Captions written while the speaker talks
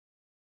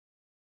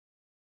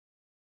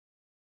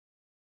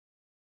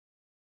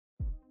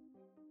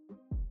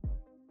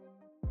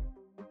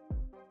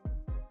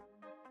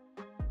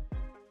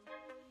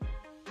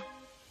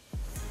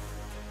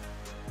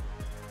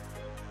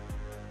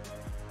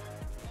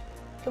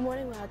Good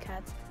morning,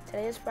 Wildcats.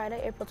 Today is Friday,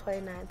 April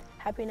 29th.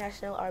 Happy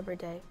National Arbor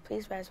Day.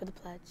 Please rise for the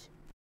pledge.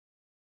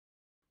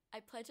 I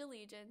pledge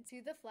allegiance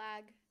to the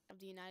flag of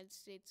the United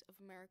States of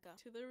America,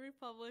 to the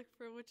republic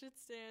for which it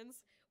stands,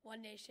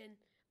 one nation,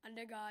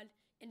 under God,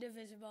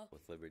 indivisible,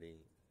 with liberty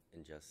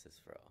and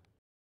justice for all.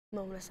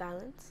 Moment of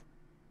silence.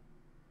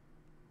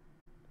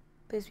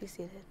 Please be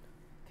seated.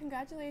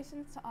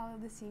 Congratulations to all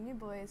of the senior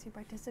boys who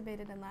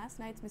participated in last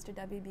night's Mr.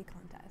 WB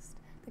contest.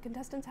 The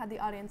contestants had the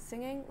audience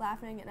singing,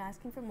 laughing, and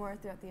asking for more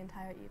throughout the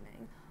entire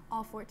evening.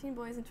 All 14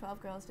 boys and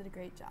 12 girls did a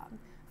great job.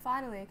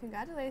 Finally,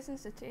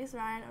 congratulations to Chase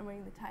Ryan on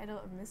winning the title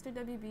of Mr.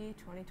 WB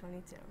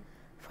 2022.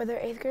 For their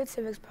 8th grade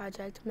civics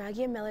project,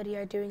 Maggie and Melody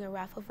are doing a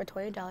raffle for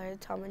 $20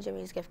 Tom and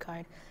Jimmy's gift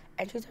card.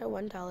 Entries are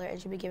 $1 and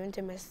should be given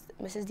to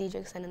Mrs.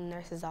 Diedrichson in the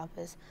nurse's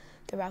office.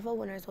 The raffle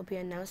winners will be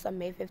announced on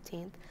May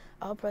 15th.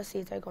 All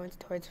proceeds are going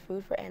towards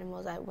food for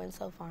animals at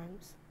Winslow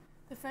Farms.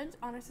 The French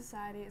Honor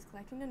Society is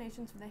collecting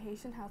donations for the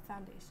Haitian Health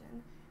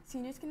Foundation.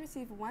 Seniors can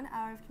receive 1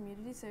 hour of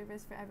community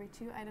service for every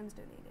 2 items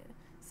donated.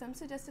 Some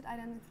suggested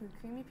items include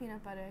creamy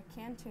peanut butter,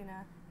 canned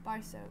tuna,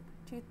 bar soap,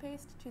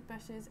 toothpaste,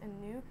 toothbrushes, and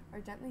new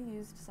or gently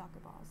used soccer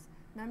balls.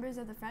 Members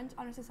of the French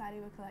Honor Society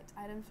will collect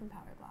items from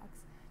Power Blocks.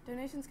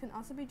 Donations can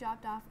also be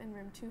dropped off in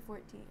room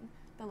 214.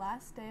 The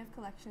last day of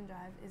collection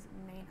drive is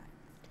May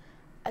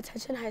 9th.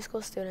 Attention high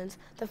school students,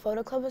 the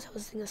Photo Club is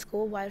hosting a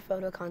school-wide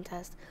photo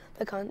contest.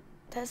 The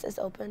contest is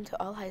open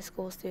to all high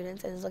school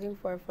students and is looking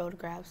for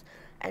photographs.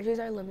 Entries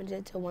are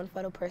limited to 1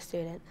 photo per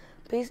student.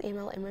 Please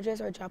email images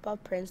or drop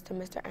off prints to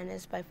Mr.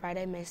 Ennis by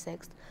Friday, May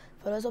 6th.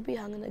 Photos will be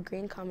hung in the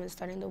Green Commons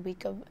starting the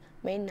week of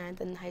May 9th,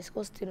 and high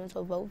school students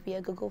will vote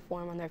via Google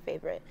Form on their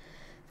favorite.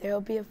 There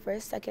will be a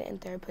first, second,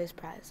 and third place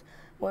prize.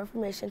 More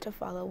information to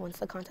follow once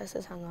the contest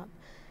is hung up.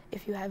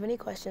 If you have any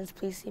questions,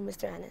 please see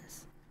Mr.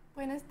 Ennis.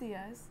 Buenos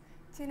dias.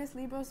 ¿Tienes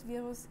libros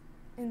viejos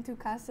en tu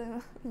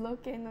casa lo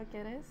que no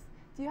quieres?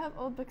 Do you have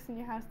old books in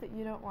your house that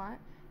you don't want?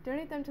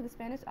 Donate them to the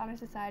Spanish Honor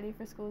Society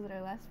for schools that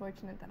are less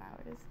fortunate than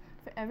ours.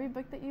 For every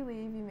book that you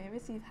leave, you may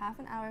receive half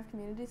an hour of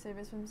community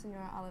service from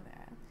Senora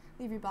Oliveira.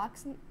 Leave your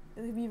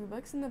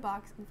books in the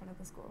box in front of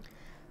the school.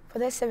 For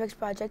their civics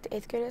project,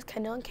 8th graders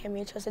Kendall and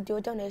Cammy chose to do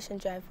a donation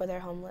drive for the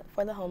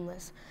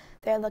homeless.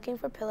 They are looking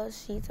for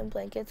pillows, sheets, and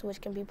blankets, which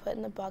can be put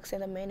in the box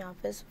in the main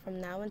office from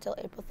now until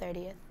April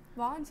 30th.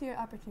 Volunteer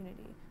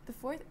opportunity. The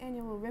 4th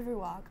annual River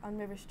Walk on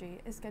River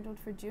Street is scheduled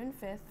for June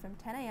 5th from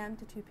 10 a.m.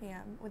 to 2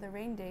 p.m. with a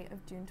rain date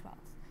of June 12th.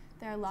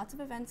 There are lots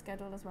of events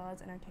scheduled as well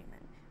as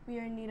entertainment. We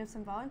are in need of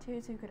some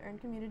volunteers who could earn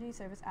community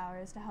service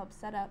hours to help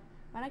set up,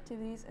 run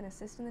activities, and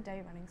assist in the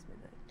day running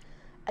smoothly.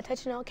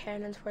 Attention all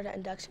candidates for the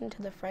induction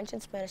to the French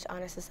and Spanish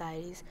Honor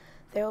Societies.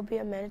 There will be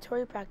a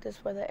mandatory practice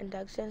for the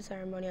induction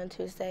ceremony on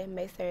Tuesday,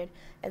 May 3rd,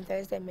 and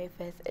Thursday, May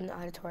 5th in the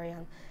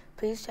auditorium.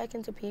 Please check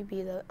into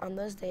PB on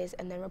those days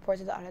and then report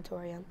to the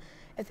auditorium.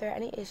 If there are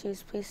any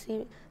issues, please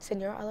see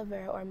Senora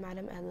Oliveira or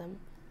Madam Edlam.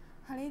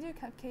 Honeydew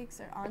cupcakes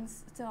are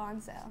still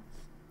on sale.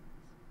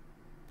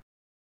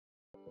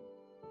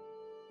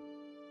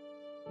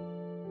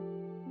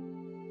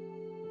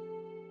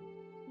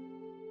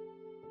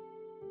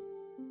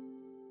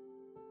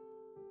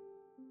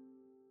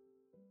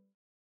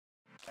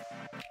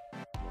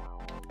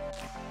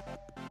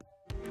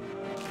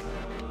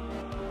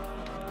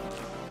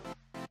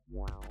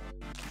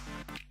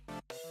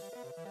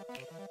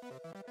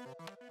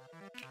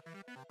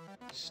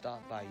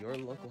 Stop by your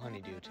local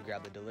Honeydew to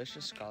grab the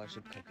delicious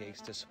scholarship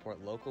cupcakes to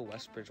support local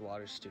West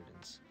Bridgewater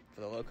students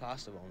for the low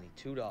cost of only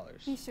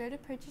 $2. Be sure to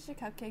purchase your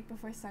cupcake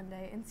before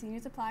Sunday, and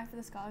seniors apply for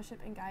the scholarship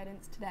and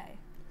guidance today.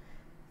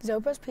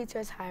 Zobra's Pizza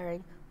is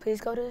hiring.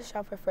 Please go to the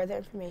shop for further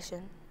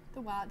information.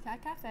 The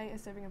Wildcat Cafe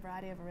is serving a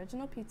variety of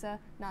original pizza,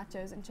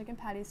 nachos, and chicken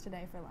patties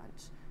today for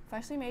lunch.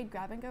 Freshly made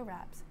grab-and-go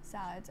wraps,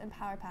 salads, and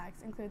power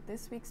packs include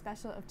this week's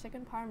special of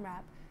chicken parm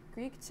wrap,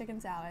 Greek chicken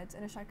salads,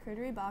 and a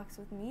charcuterie box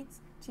with meats,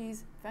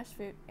 cheese, fresh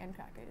fruit, and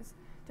crackers.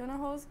 Donut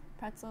holes,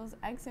 pretzels,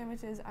 egg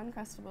sandwiches,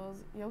 Uncrustables,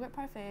 yogurt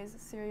parfaits,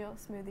 cereal,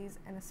 smoothies,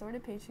 and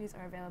assorted pastries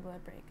are available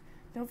at break.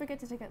 Don't forget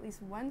to take at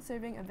least 1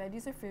 serving of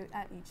veggies or fruit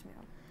at each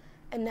meal.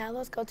 And now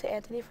let's go to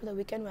Anthony for the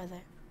weekend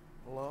weather.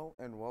 Hello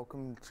and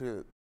welcome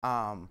to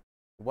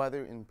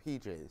weather in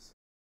PJs.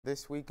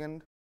 This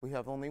weekend we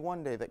have only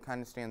one day that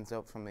kind of stands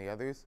out from the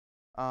others.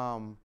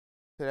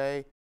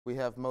 Today we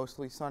have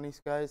mostly sunny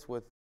skies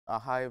with a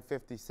high of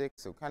 56,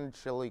 so kind of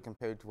chilly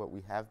compared to what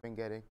we have been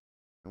getting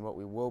and what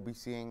we will be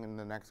seeing in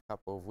the next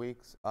couple of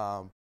weeks.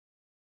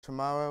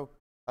 Tomorrow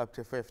up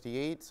to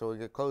 58, so we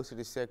get closer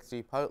to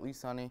 60, partly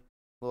sunny,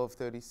 low of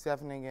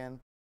 37 again.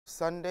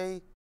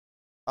 Sunday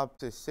up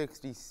to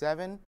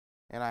 67,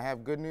 and I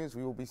have good news,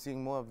 we will be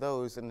seeing more of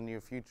those in the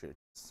near future.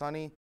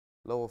 Sunny,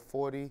 low of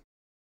 40.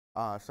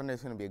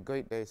 Sunday's going to be a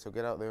great day, so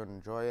get out there and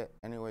enjoy it.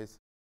 Anyways,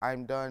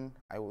 I'm done.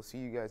 I will see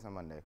you guys on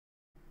Monday.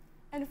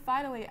 And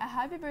finally, a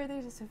happy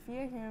birthday to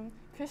Sophia Hume,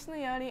 Christian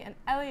Leone, and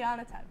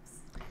Eliana Tepps.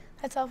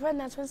 That's all for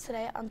announcements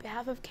today. On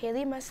behalf of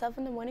Kaylee, myself,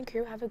 and the morning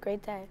crew, have a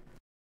great day.